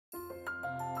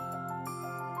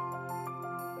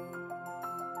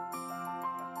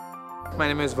My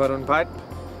name is Varun Bhatt.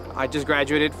 I just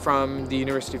graduated from the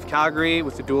University of Calgary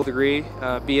with a dual degree,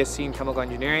 BSc in Chemical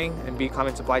Engineering and BCom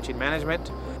in Supply Chain Management.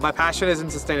 My passion is in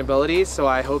sustainability, so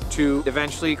I hope to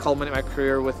eventually culminate my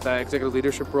career with an executive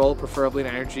leadership role, preferably in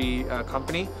an energy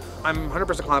company. I'm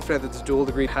 100% confident that this dual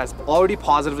degree has already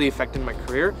positively affected my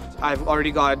career. I've already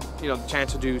got the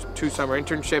chance to do 2 summer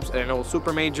internships at an old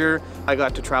super major. I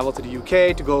got to travel to the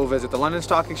UK to go visit the London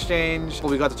Stock Exchange.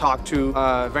 We got to talk to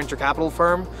a venture capital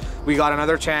firm. We got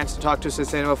another chance to talk to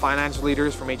sustainable finance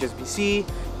leaders from HSBC.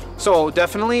 So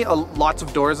definitely lots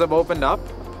of doors have opened up.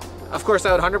 Of course,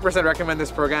 I would 100% recommend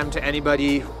this program to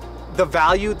anybody. The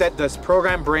value that this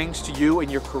program brings to you in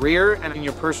your career and in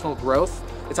your personal growth,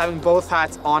 it's having both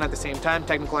hats on at the same time,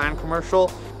 technical and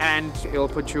commercial, and it'll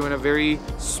put you in a very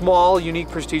small, unique,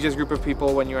 prestigious group of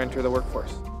people when you enter the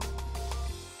workforce.